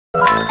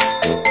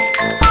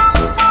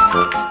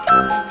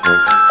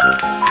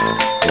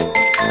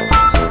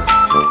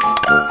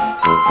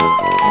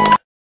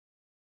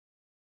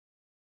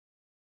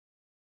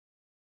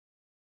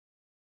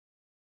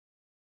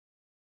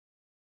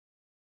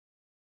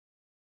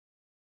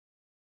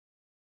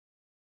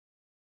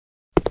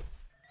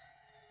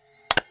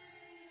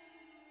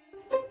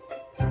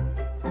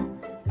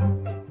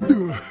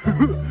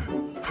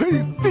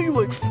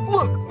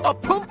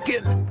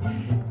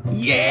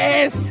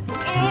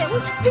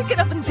Pick it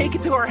up and take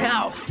it to our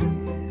house.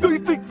 I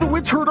think the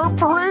witch heard our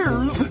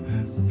prayers.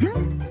 There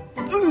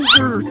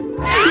are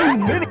too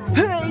many.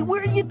 Hey,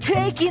 where are you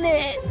taking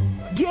it?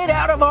 Get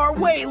out of our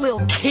way,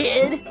 little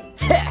kid.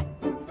 Ha.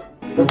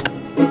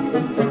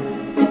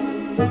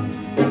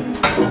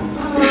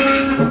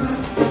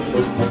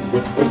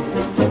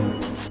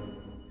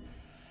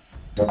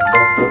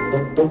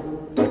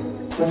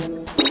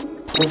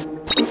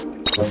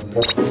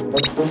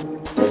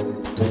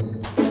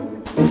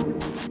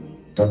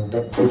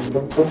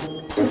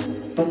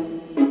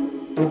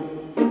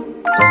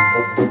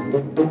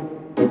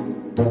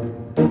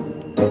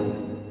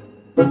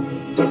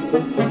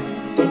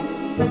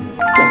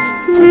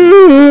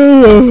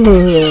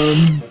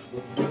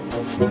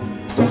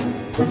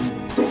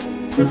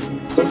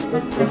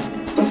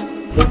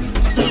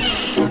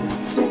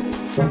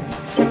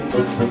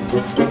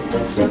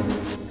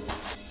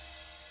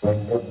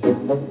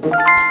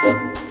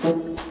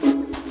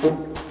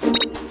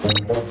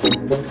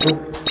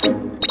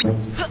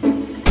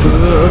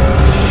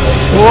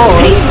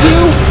 Hey, you!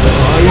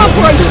 Stop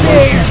right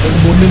there!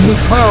 Someone in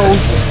this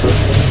house.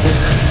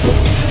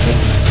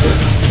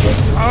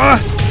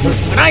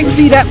 When I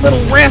see that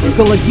little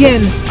rascal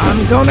again,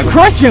 I'm gonna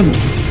crush him!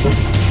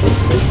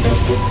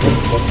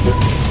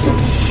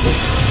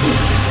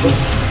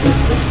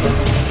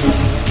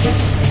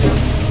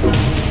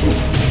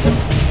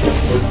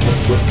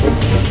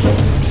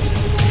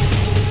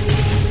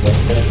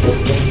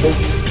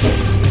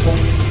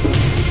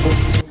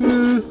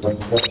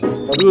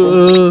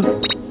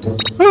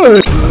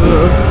 Hey!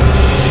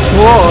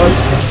 Boss,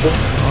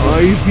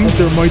 I think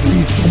there might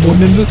be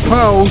someone in this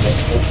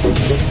house.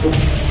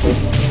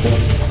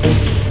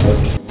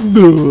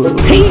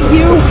 Hey,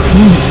 you!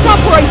 Stop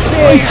right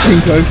there! I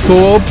think I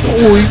saw a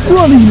boy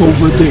running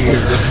over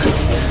there.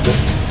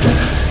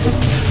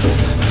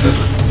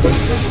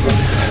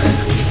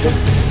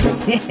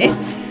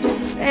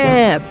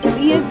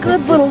 Be a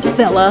good little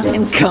fella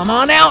and come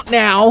on out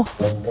now.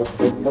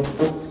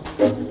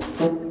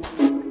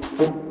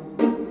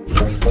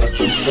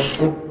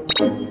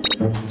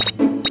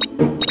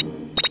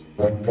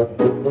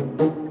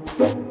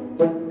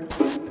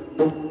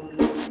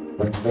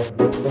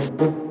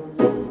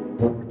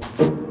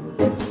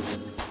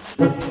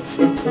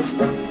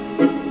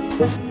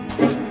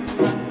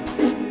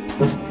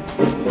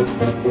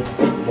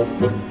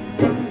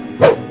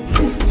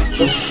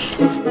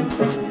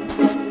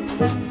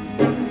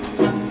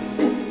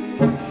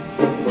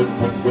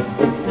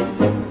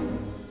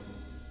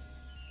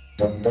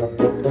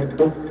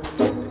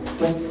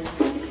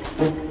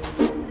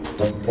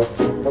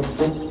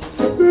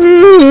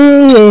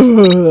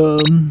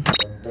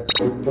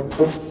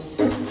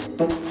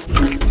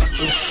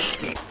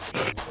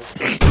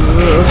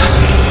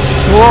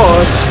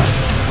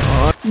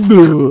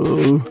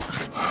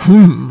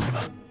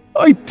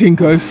 I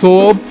think I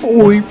saw a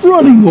boy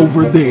running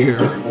over there.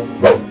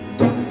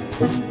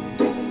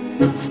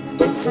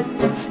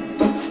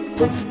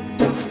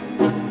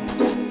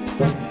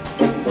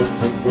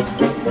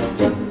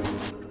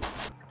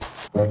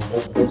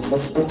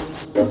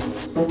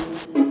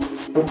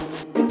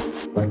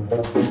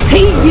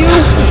 Hey, you!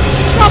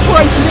 Stop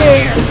right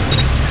there!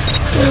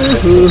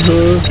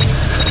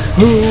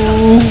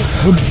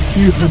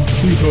 Humpty,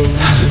 Humpty,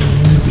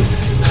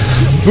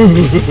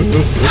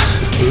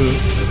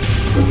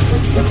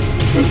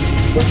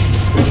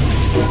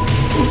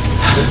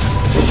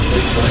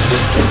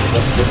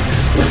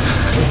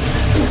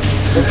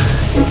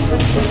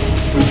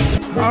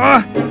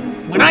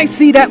 When I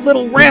see that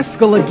little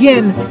rascal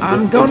again,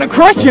 I'm gonna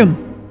crush him!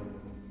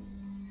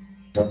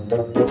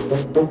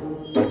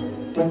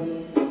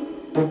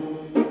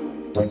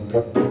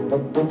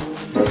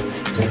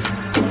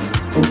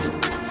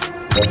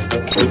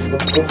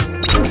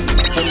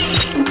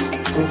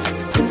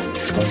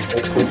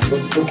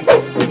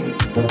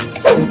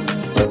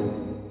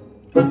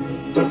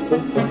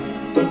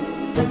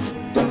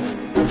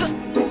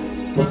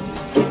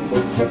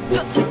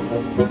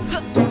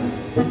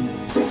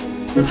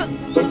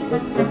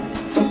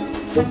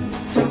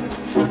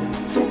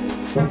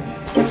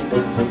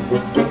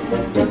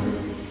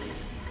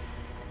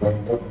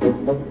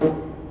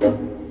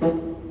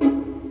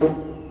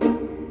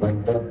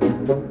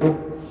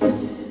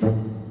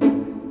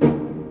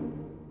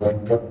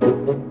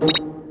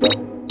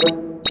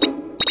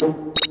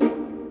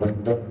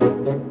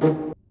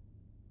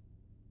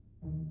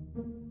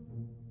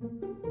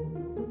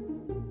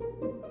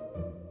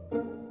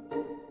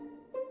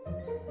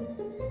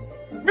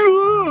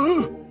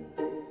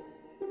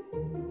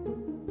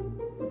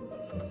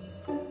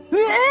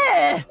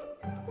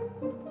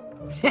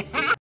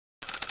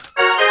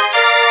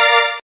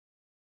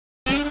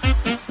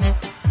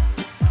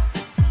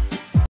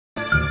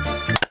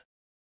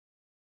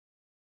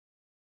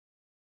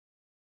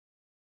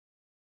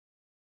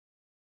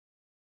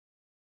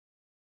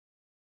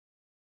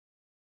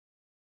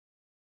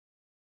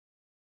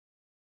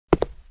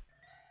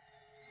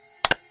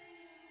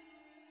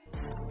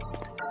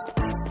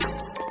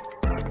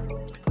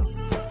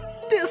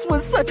 This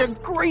was such a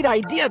great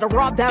idea to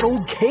rob that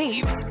old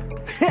cave.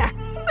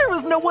 There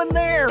was no one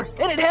there,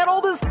 and it had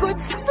all this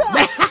good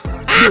stuff.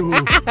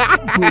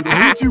 But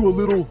aren't you a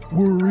little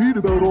worried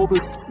about all the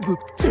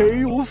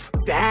tails?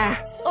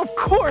 Of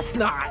course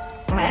not.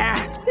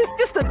 It's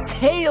just a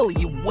tail,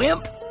 you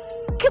wimp.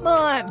 Come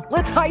on,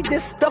 let's hide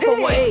this stuff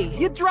away.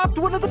 You dropped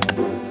one of the...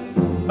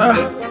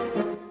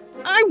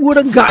 I would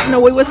have gotten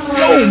away with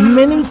so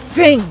many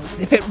things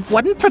if it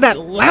wasn't for that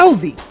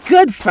lousy,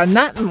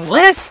 good-for-nothing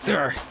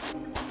Lester.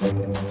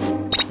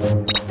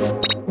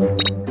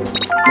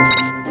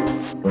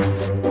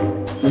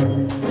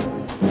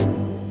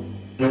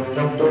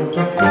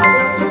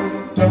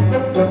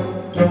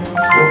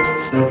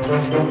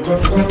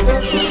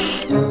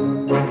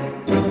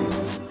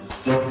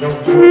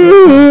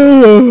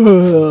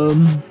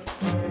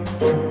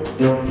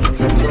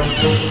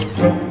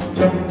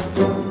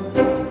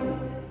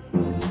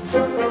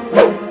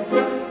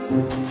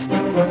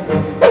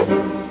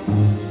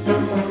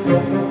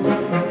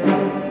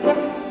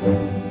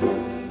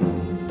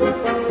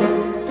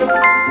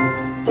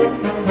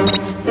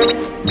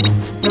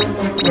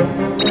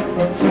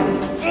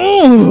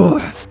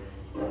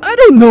 I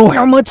don't know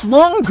how much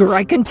longer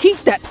I can keep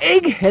that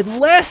egghead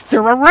Lester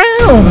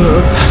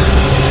around.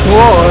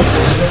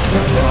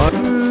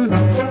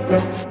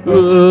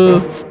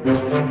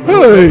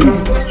 Hey,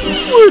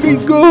 where'd he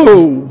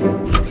go?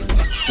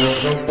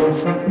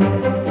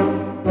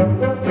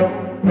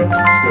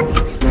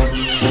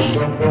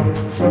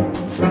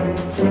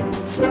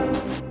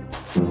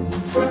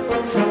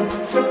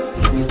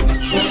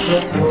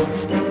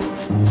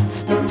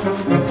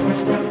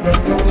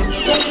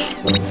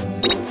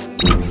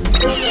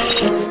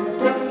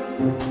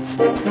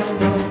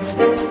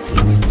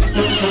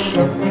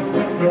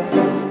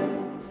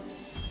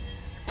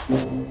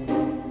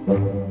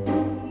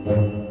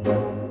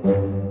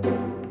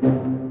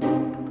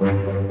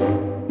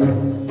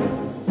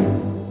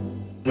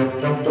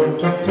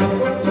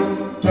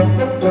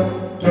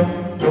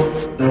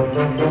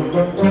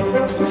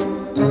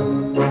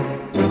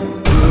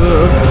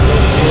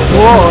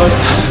 Boss,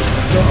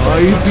 I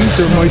think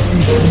there might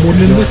be someone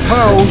in this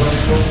house.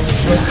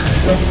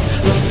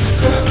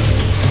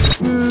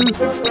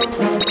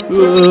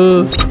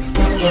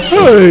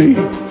 Hey,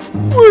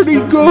 where'd he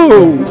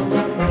go?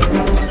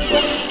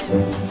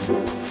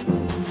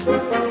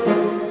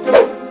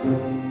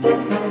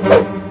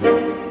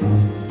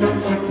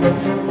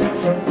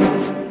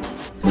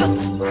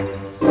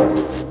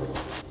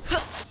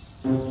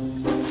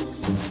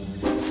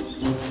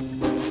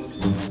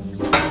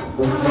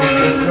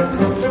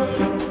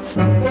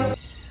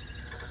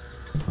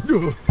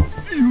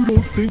 You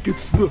don't think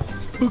it's the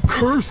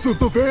curse of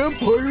the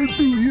vampire,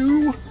 do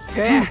you?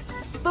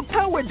 The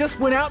power just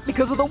went out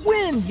because of the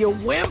wind, you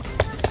wimp.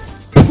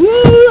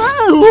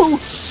 Whoa!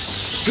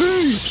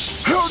 Hey,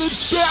 how did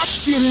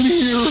that get in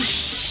here?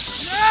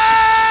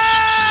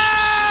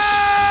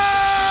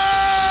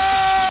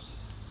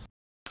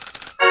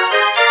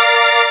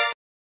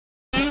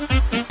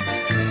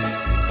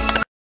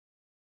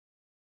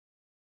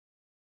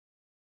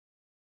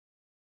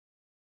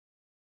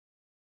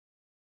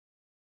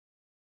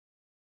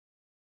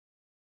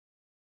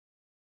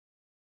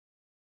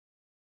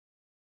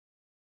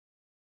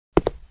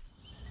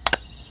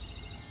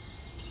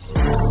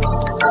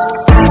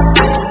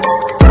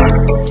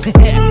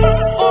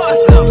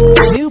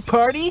 Awesome! New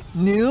party,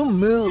 new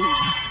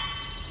moves.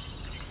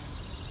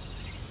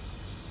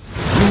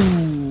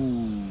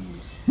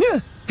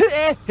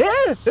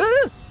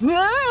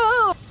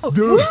 No!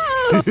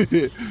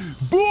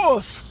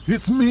 Boss,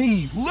 it's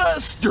me,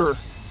 Lester.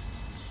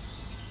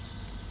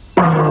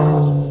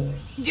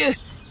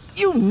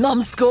 You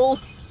numbskull!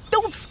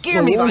 Don't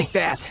scare me like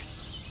that!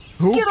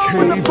 Okay. Get on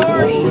with the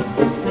party!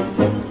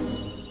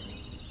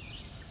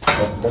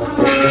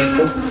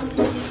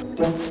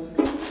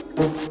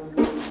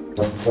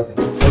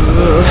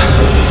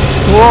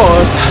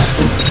 Boss,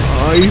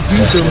 I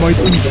think there might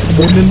be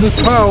someone in this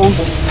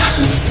house.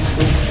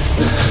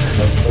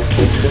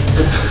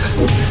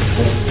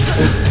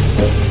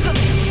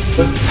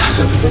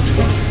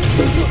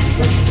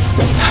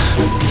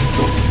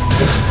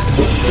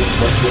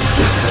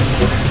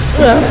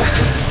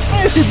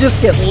 I should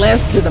just get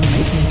Lester to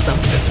make me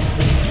something.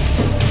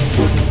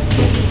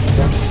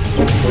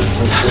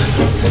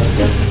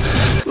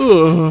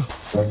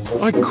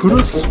 I could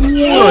have sworn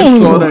I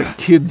saw that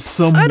kid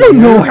somewhere. I don't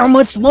know how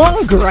much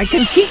longer I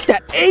can keep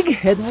that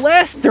egghead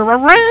Lester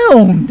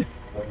around.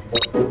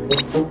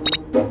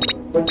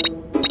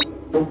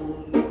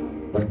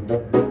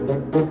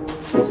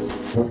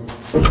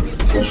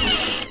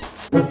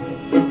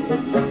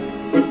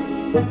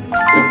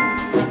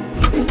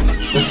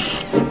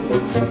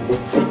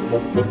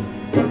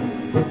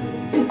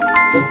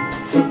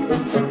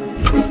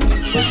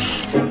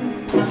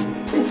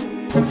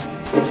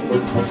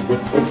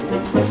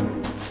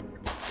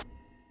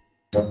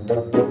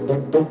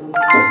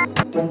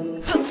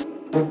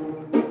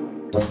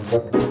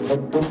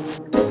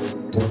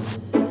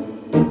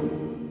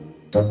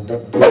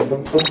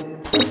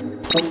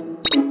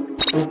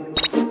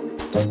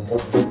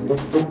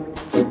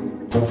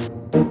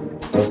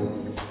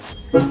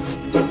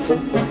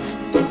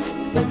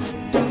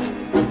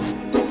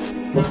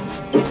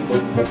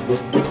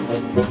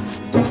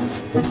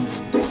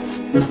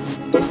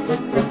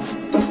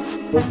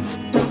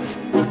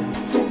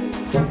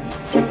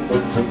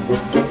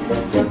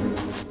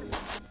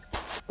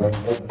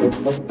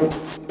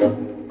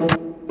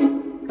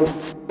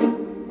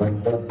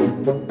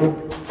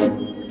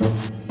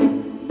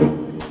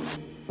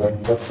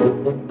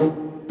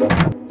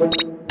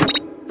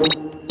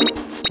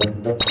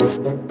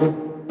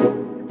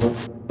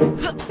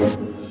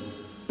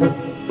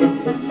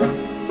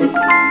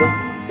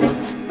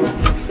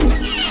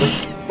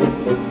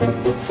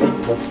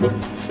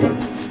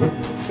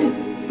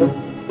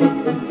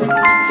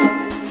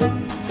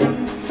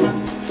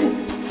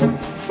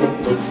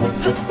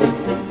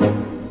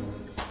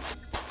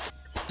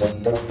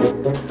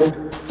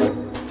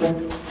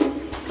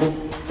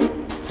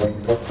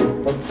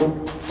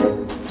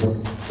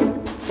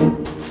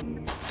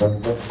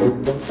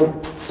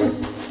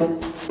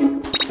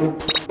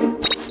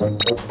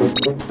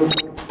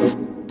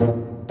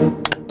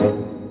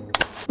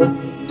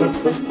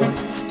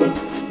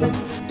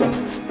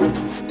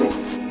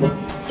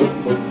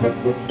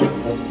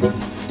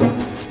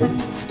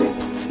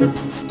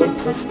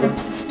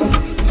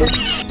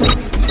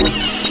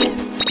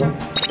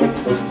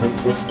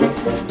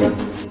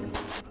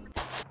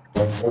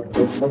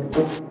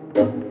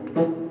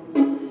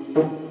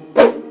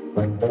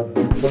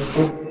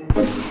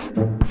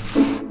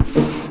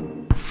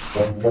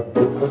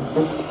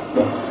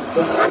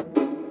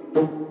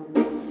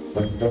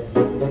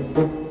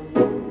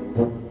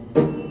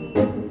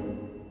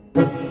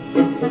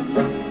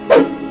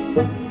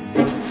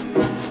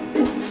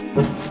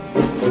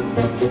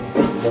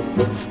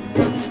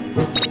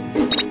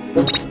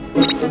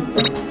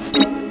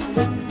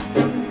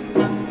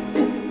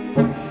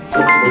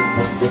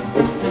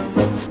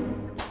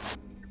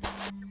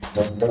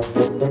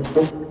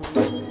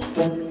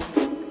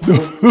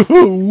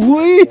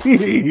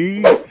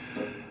 Wee!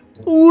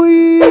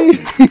 Wee!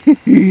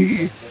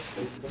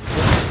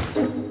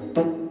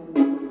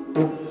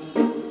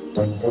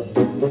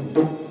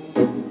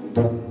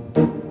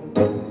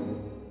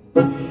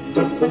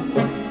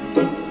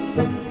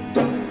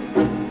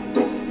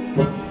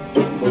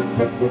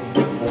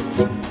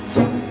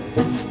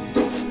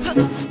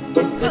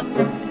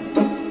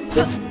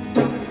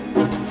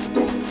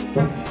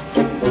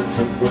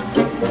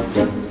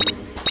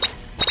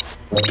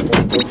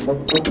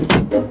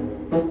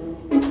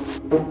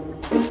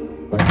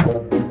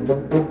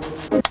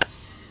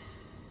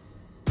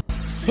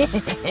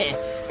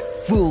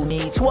 Fool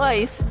me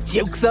twice,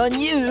 joke's on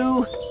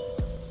you.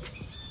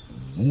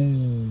 No!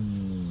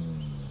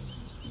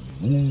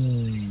 Whoa!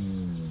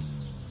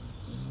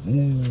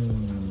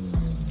 No!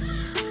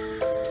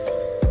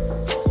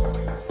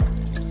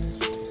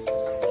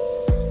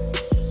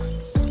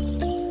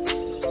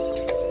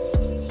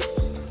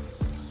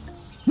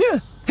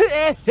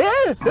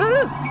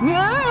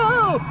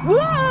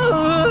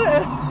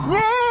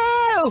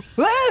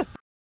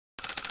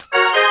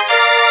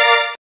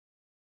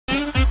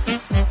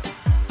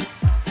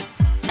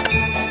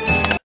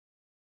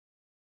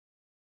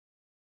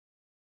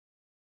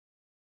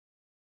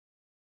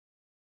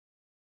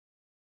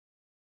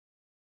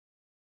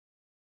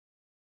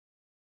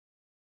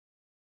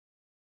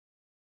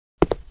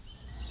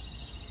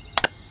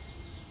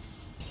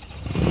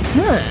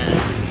 Ah!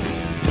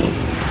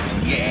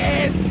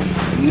 Yes!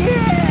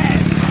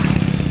 Yes!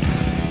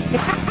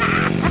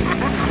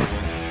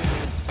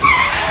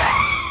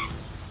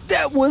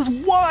 That was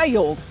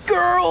wild!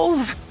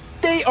 Girls!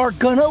 They are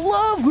gonna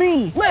love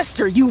me!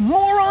 Lester, you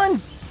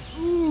moron!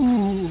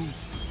 Ooh.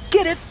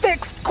 Get it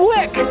fixed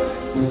quick!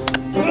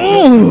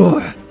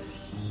 Ooh.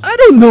 I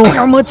don't know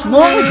how much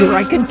longer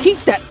I can keep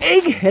that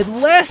egghead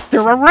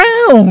Lester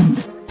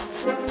around!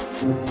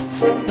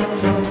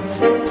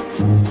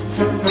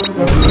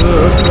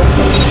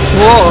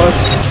 Boss,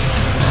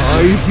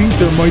 I think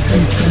there might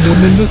be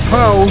someone in this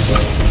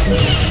house.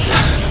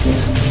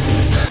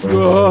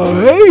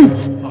 Hey,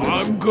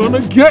 I'm gonna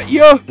get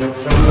ya.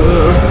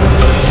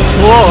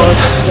 Boss,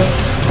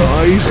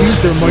 I think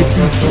there might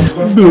be some.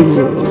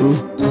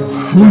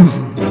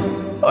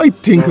 I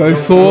think I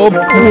saw a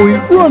boy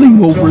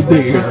running over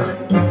there.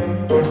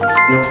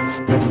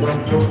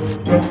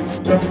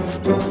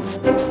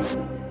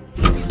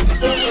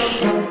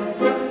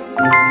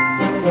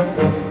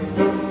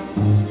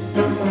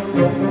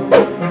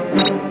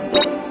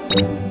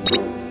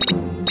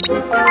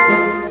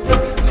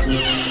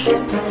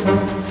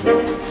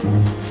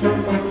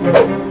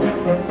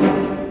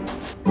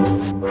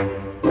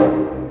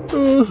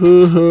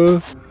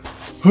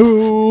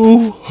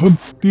 Oh,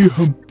 Humpty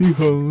Humpty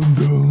Hum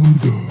Dum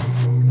Dum.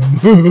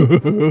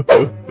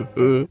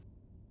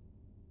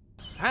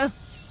 Huh?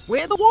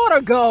 Where'd the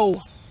water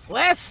go?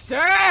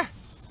 Lester!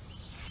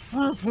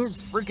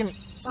 Freaking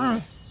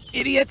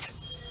idiot!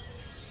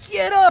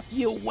 Get up,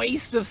 you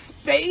waste of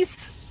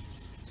space!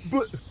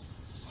 But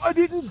I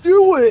didn't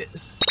do it!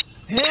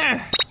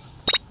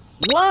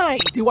 Why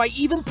do I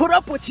even put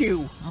up with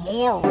you?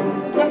 More.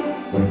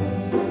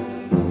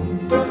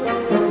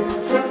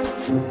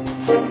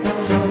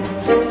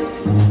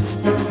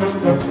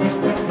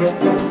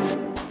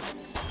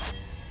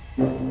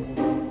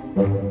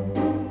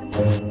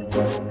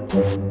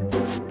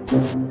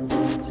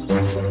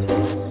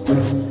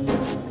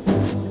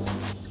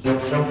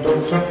 I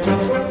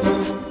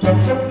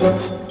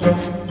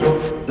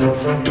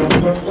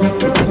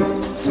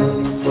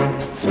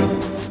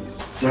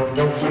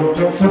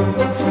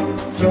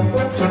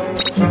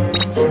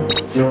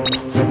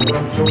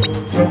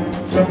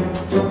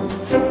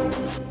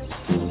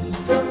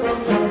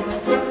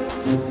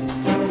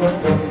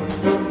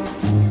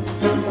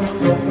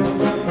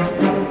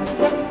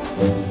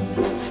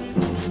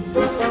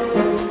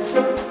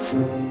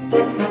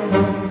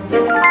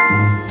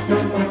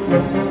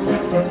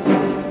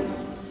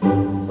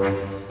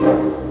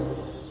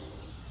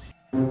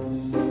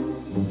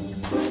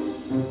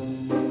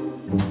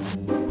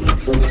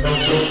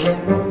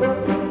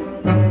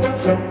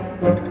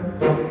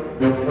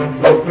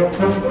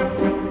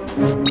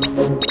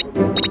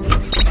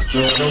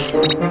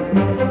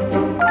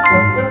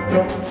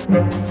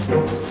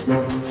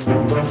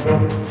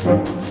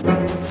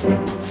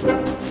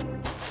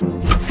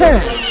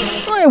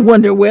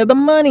wonder where the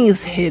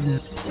money's hidden.